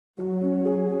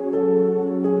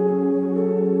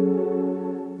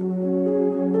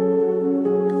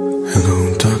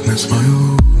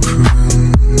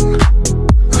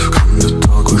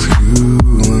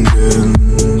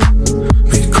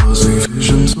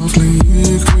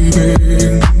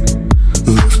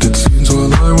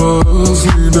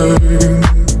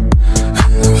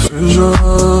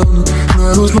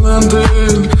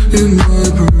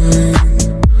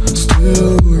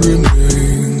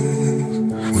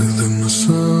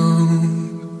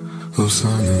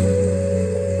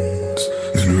silence.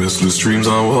 In restless dreams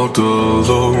I walked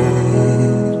alone,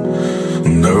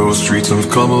 narrow streets of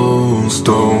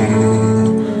cobblestone.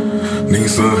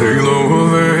 Neath the halo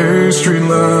of a street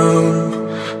lamp,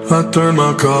 I turned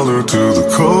my collar to the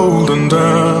cold and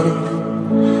damp.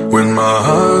 When my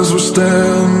eyes were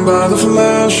stabbed by the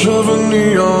flash of a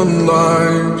neon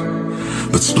light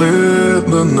that split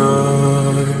the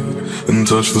night and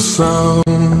touched the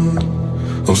sound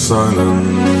of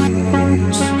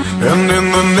silence. And in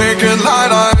the naked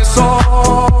light I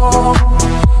saw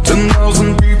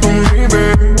 10,000 people maybe,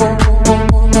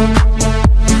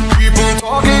 people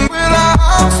talking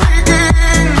without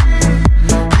speaking,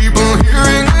 people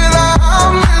hearing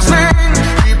without listening,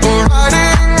 people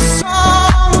writing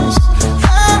songs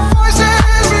that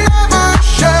voices never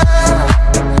share,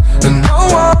 and no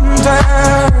one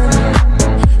dared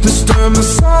disturb the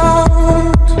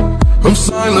sound of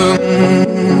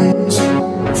silence.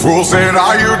 Fool said,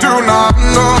 you do not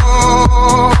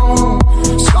know,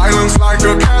 silence like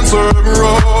a cancer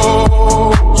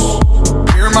grows.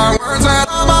 Hear my words and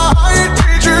I might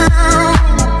teach you,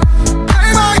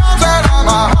 play my arms and I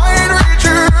might reach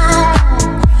you,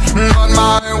 but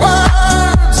my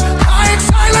words like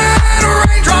silent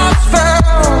raindrops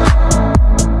fell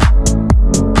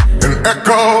and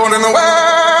echoed in the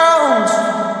wells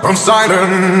of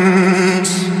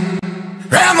silence.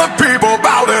 And the people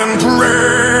bowed and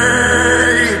prayed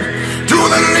to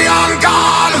the neon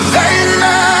god they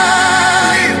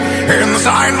made, and the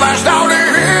sign flashed out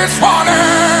its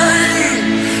warning,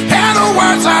 and the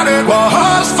words that it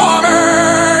was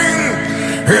forming.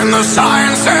 And the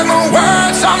sign said the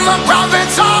words of the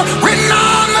prophets are written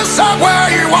on the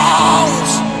subway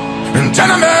walls and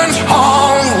tenement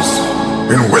halls,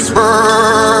 and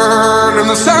whispered in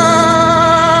the sound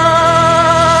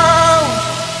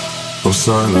of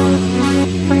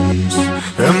silence.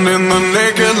 And in the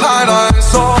naked light I